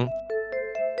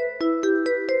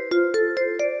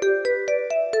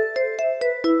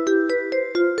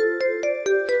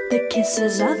 The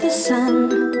kisses of the sun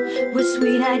were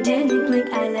sweet, I didn't blink,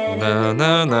 I let it Na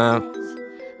na na.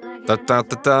 Da da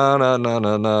da da na na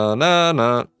na na na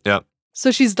na. Yeah. So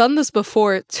she's done this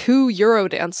before, 2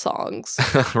 Eurodance songs.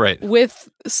 Right. With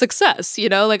success, you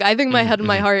know? Like, I think My Head and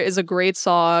My Heart is a great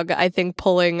song. I think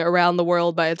Pulling Around the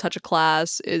World by A Touch of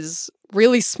Class is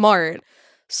really smart.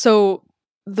 So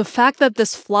the fact that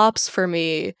this flops for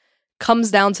me comes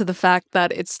down to the fact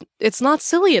that it's not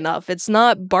silly enough. It's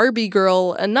not Barbie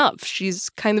girl enough. She's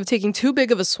kind of taking too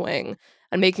big of a swing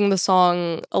and making the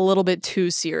song a little bit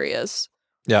too serious.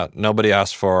 Yeah, nobody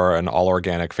asked for an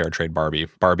all-organic fair trade Barbie.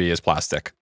 Barbie is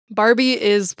plastic. Barbie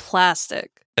is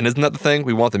plastic. And isn't that the thing?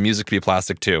 We want the music to be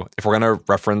plastic too. If we're going to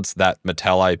reference that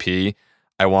Mattel IP,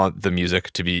 I want the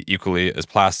music to be equally as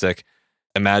plastic.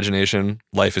 Imagination,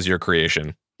 life is your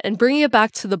creation. And bringing it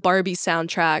back to the Barbie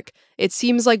soundtrack, it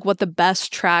seems like what the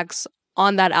best tracks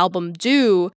on that album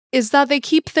do is that they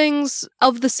keep things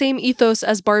of the same ethos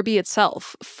as Barbie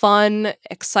itself. Fun,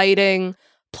 exciting,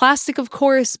 plastic, of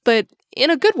course, but in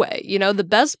a good way. You know, the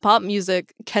best pop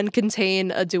music can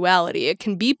contain a duality. It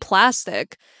can be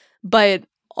plastic, but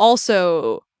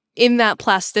also in that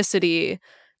plasticity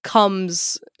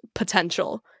comes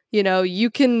potential. You know, you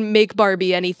can make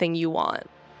Barbie anything you want.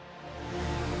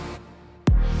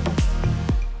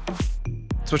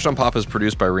 Switched on Pop is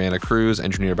produced by Rihanna Cruz,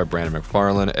 engineered by Brandon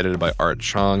McFarlane, edited by Art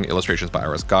Chung, illustrations by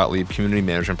Iris Gottlieb, community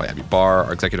management by Abby Barr,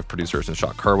 our executive producer is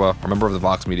Nishant Kurwa, a member of the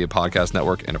Vox Media Podcast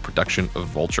Network, and a production of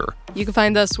Vulture. You can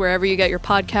find us wherever you get your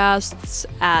podcasts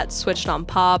at Switched on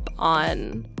Pop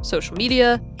on social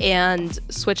media and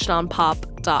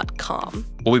switchedonpop.com.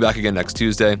 We'll be back again next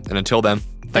Tuesday, and until then,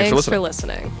 thanks for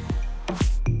listening.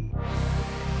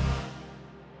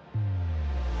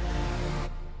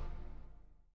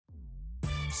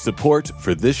 Support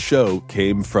for this show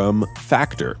came from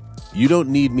Factor. You don't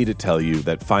need me to tell you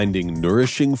that finding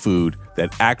nourishing food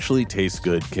that actually tastes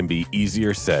good can be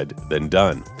easier said than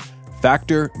done.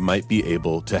 Factor might be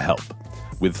able to help.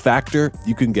 With Factor,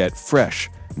 you can get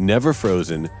fresh, never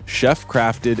frozen,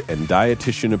 chef-crafted, and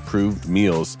dietitian-approved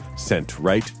meals sent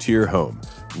right to your home,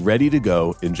 ready to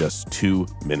go in just 2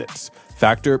 minutes.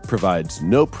 Factor provides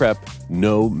no prep,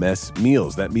 no mess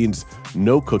meals. That means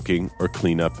no cooking or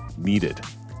cleanup needed.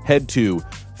 Head to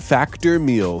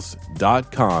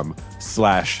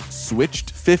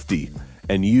factormeals.com/switched50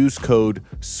 and use code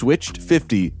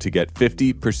SWITCHED50 to get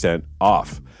 50%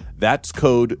 off. That's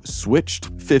code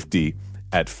SWITCHED50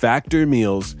 at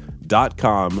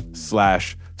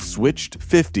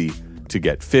factormeals.com/switched50 to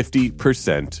get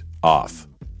 50% off.